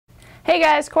Hey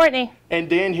guys, Courtney. And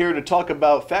Dan here to talk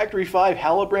about Factory 5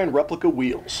 Halibrand replica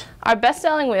wheels. Our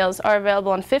best-selling wheels are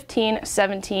available in 15,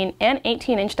 17, and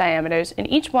 18-inch diameters, and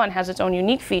each one has its own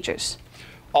unique features.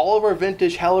 All of our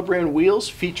vintage Halibrand wheels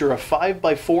feature a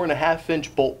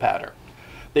 5x4.5-inch bolt pattern.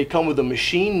 They come with a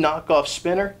machine knockoff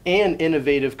spinner and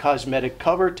innovative cosmetic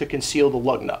cover to conceal the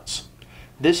lug nuts.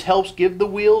 This helps give the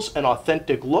wheels an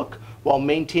authentic look while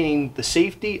maintaining the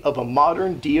safety of a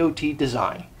modern DOT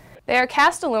design. They are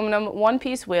cast aluminum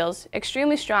one-piece wheels,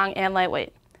 extremely strong and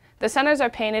lightweight. The centers are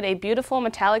painted a beautiful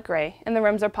metallic gray and the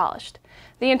rims are polished.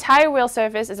 The entire wheel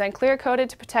surface is then clear coated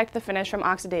to protect the finish from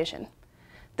oxidation.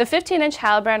 The 15-inch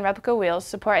Halibrand replica wheels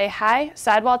support a high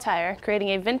sidewall tire, creating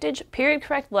a vintage,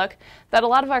 period-correct look that a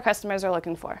lot of our customers are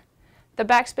looking for. The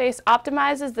backspace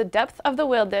optimizes the depth of the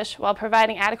wheel dish while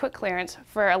providing adequate clearance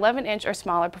for 11-inch or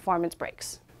smaller performance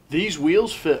brakes. These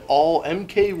wheels fit all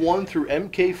MK1 through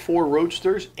MK4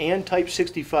 Roadsters and Type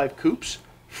 65 Coupes.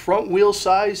 Front wheel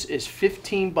size is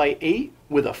 15 by 8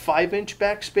 with a 5-inch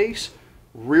backspace.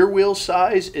 Rear wheel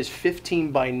size is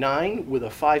 15 by 9 with a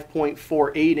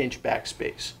 5.48-inch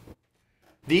backspace.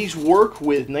 These work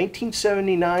with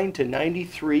 1979 to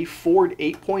 93 Ford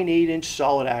 8.8-inch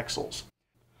solid axles.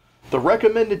 The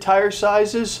recommended tire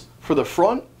sizes for the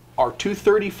front are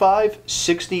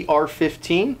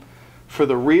 235/60R15. For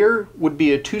the rear would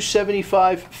be a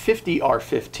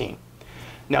 275/50R15.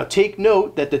 Now take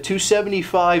note that the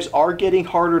 275s are getting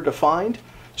harder to find,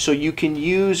 so you can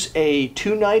use a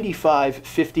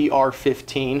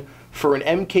 295/50R15 for an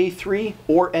MK3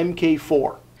 or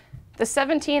MK4. The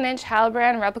 17-inch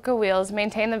Halibrand replica wheels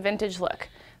maintain the vintage look,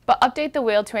 but update the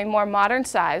wheel to a more modern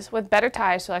size with better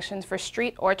tire selections for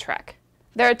street or trek.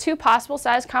 There are two possible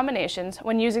size combinations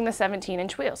when using the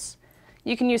 17-inch wheels.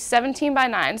 You can use 17 by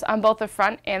 9s on both the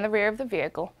front and the rear of the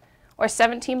vehicle, or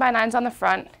 17 by 9s on the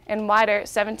front and wider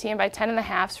 17 by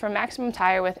 10.5s for maximum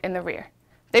tire width in the rear.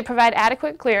 They provide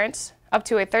adequate clearance up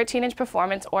to a 13-inch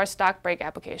performance or stock brake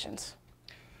applications.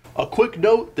 A quick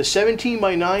note, the 17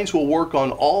 by 9s will work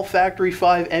on all Factory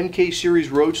 5 MK Series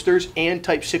Roadsters and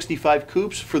Type 65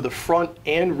 Coupes for the front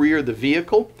and rear of the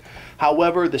vehicle.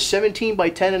 However, the 17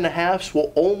 by 10.5s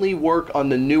will only work on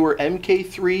the newer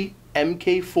MK3,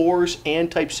 MK4s, and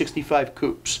Type 65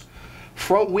 Coupes.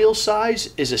 Front wheel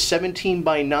size is a 17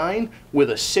 by 9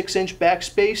 with a 6-inch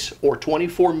backspace or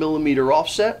 24mm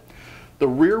offset. The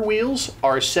rear wheels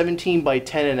are a 17 by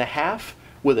 10.5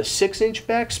 with a 6-inch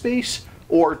backspace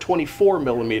or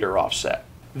 24mm offset.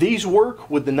 These work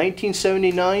with the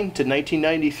 1979 to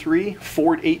 1993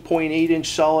 Ford 8.8-inch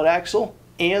solid axle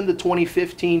and the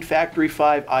 2015 Factory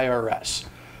 5 IRS.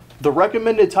 The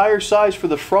recommended tire size for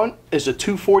the front is a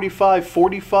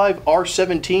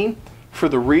 245/45R17. For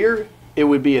the rear, it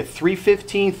would be a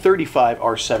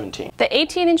 315/35R17. The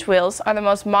 18-inch wheels are the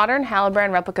most modern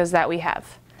Halibrand replicas that we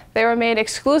have. They were made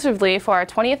exclusively for our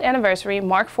 20th anniversary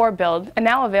Mark IV build and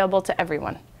now available to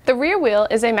everyone. The rear wheel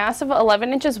is a massive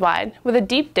 11 inches wide with a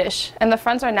deep dish, and the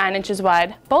fronts are 9 inches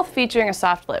wide, both featuring a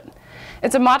soft lip.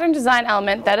 It's a modern design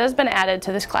element that has been added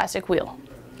to this classic wheel.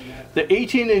 The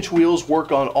 18-inch wheels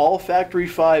work on all Factory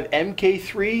 5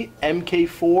 MK3,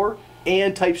 MK4,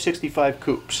 and Type 65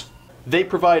 Coupes. They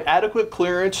provide adequate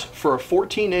clearance for a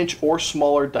 14-inch or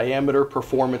smaller diameter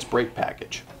performance brake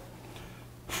package.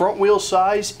 Front wheel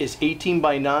size is 18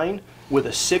 by 9 with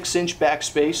a 6-inch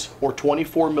backspace or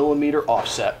 24mm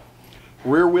offset.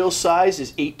 Rear wheel size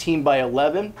is 18 by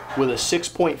 11 with a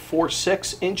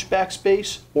 6.46-inch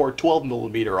backspace or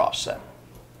 12mm offset.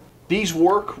 These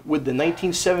work with the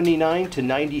 1979 to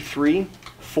 93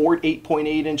 Ford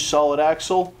 8.8-inch solid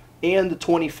axle and the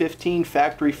 2015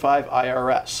 Factory 5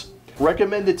 IRS.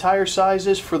 Recommended tire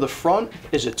sizes for the front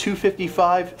is a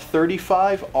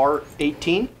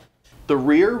 255/35R18. The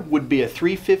rear would be a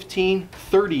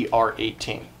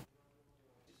 315/30R18.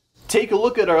 Take a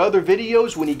look at our other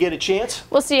videos when you get a chance.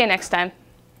 We'll see you next time.